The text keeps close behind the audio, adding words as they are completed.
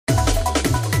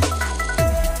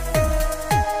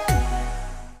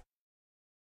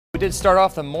did start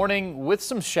off the morning with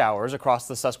some showers across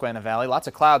the Susquehanna Valley. Lots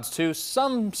of clouds too.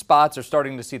 Some spots are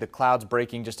starting to see the clouds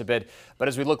breaking just a bit. But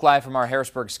as we look live from our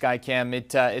Harrisburg Skycam,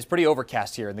 it is pretty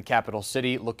overcast here in the capital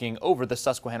city, looking over the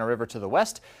Susquehanna River to the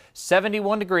west.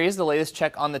 71 degrees, the latest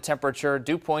check on the temperature.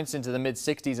 Dew points into the mid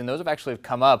 60s, and those have actually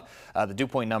come up, the dew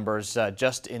point numbers,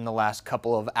 just in the last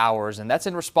couple of hours. And that's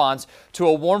in response to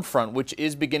a warm front, which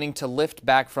is beginning to lift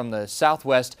back from the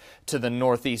southwest to the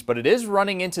northeast. But it is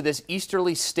running into this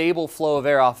easterly stable flow of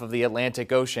air off of the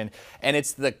Atlantic Ocean, and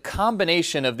it's the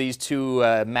combination of these two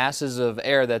masses of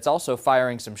air that's also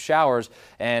firing some showers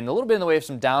and a little bit in the way of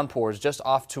some downpours just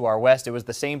off to our west. It was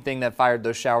the same thing that fired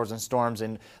those showers and storms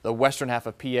in the western half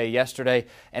of PA yesterday,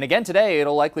 and again today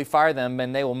it'll likely fire them,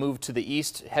 and they will move to the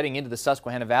east heading into the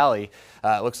Susquehanna Valley,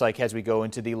 it looks like, as we go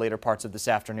into the later parts of this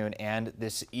afternoon and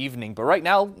this evening. But right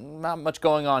now, not much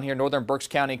going on here. Northern Berks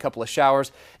County, a couple of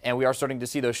showers, and we are starting to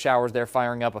see those showers there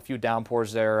firing up, a few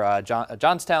downpours there,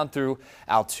 Johnstown through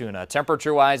Altoona.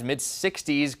 Temperature wise, mid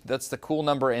 60s. That's the cool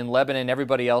number in Lebanon.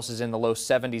 Everybody else is in the low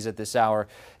 70s at this hour.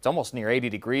 It's almost near 80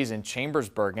 degrees in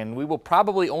Chambersburg, and we will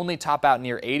probably only top out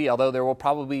near 80, although there will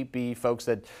probably be folks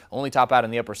that only top out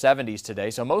in the upper 70s today.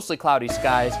 So mostly cloudy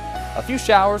skies. A few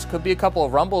showers, could be a couple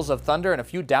of rumbles of thunder, and a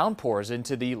few downpours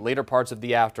into the later parts of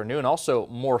the afternoon. Also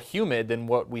more humid than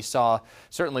what we saw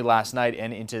certainly last night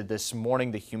and into this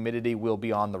morning. The humidity will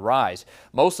be on the rise.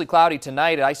 Mostly cloudy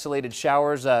tonight. Isolated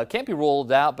showers can't be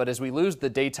ruled out, but as we lose the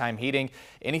daytime heating,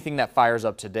 anything that fires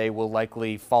up today will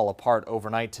likely fall apart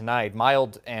overnight tonight.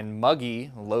 Mild and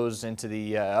muggy, lows into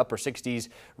the upper 60s,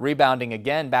 rebounding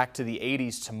again back to the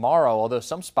 80s tomorrow, although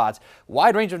some spots,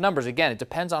 wide range of numbers. Again, it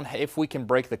depends on if we can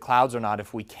break the clouds or not.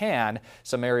 If we can,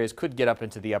 some areas could get up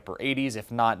into the upper 80s,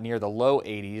 if not near the low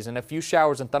 80s, and a few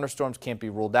showers and thunderstorms can't be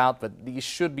ruled out, but these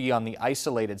should be on the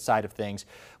isolated side of things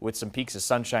with some peaks of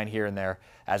sunshine here and there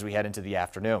as we head into the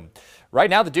afternoon. Right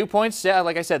now, the dew points,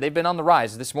 like I said, they've been on the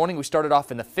rise. This morning we started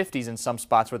off in the 50s in some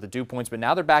spots with the dew points, but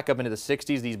now they're back up into the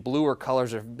 60s. These bluer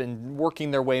colors have been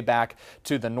working their way back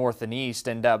to the north and east,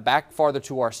 and back farther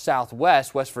to our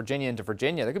southwest, West Virginia into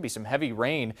Virginia. There could be some heavy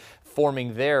rain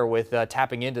forming there with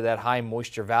tapping into that high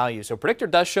moisture value. So predictor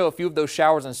does show a few of those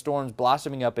showers and storms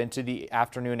blossoming up into the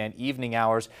afternoon and evening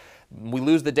hours. We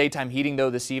lose the daytime heating, though,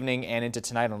 this evening and into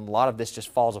tonight, and a lot of this just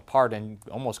falls apart and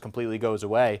almost completely goes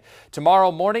away.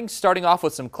 Tomorrow morning, starting off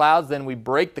with some clouds, then we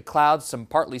break the clouds, some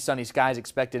partly sunny skies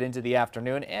expected into the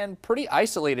afternoon, and pretty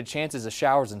isolated chances of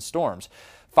showers and storms.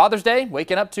 Father's Day,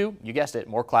 waking up to, you guessed it,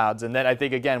 more clouds. And then I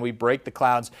think, again, we break the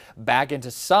clouds back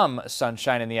into some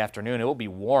sunshine in the afternoon. It will be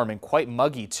warm and quite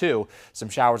muggy, too. Some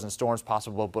showers and storms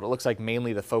possible, but it looks like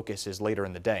mainly the focus is later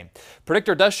in the day.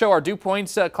 Predictor does show our dew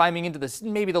points climbing into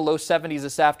maybe the low 70s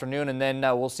this afternoon, and then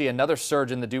we'll see another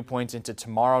surge in the dew points into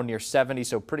tomorrow near 70,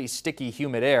 so pretty sticky,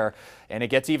 humid air. And it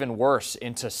gets even worse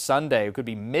into Sunday. It could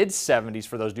be mid 70s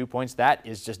for those dew points. That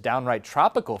is just downright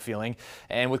tropical feeling.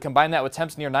 And combine that with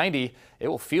temps near 90, it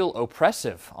will feel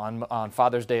oppressive on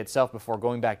Father's Day itself before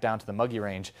going back down to the muggy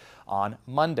range on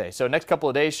Monday. So next couple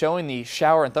of days showing the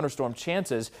shower and thunderstorm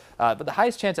chances, but the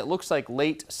highest chance it looks like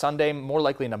late Sunday, more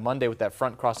likely into Monday with that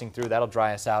front crossing through. That'll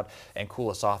dry us out and cool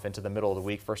us off into the middle of the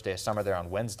week. First day of summer there on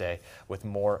Wednesday with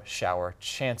more shower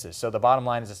chances. So the bottom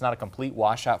line is it's not a complete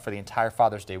washout for the entire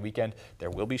Father's Day weekend.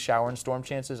 There will be shower and storm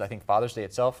chances. I think Father's Day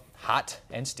itself, hot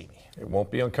and steamy. It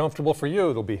won't be uncomfortable for you.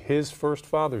 It'll be his first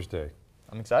Father's Day.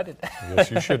 I'm excited. Yes,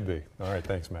 you should be. All right,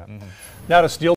 thanks, Matt. Now to Steel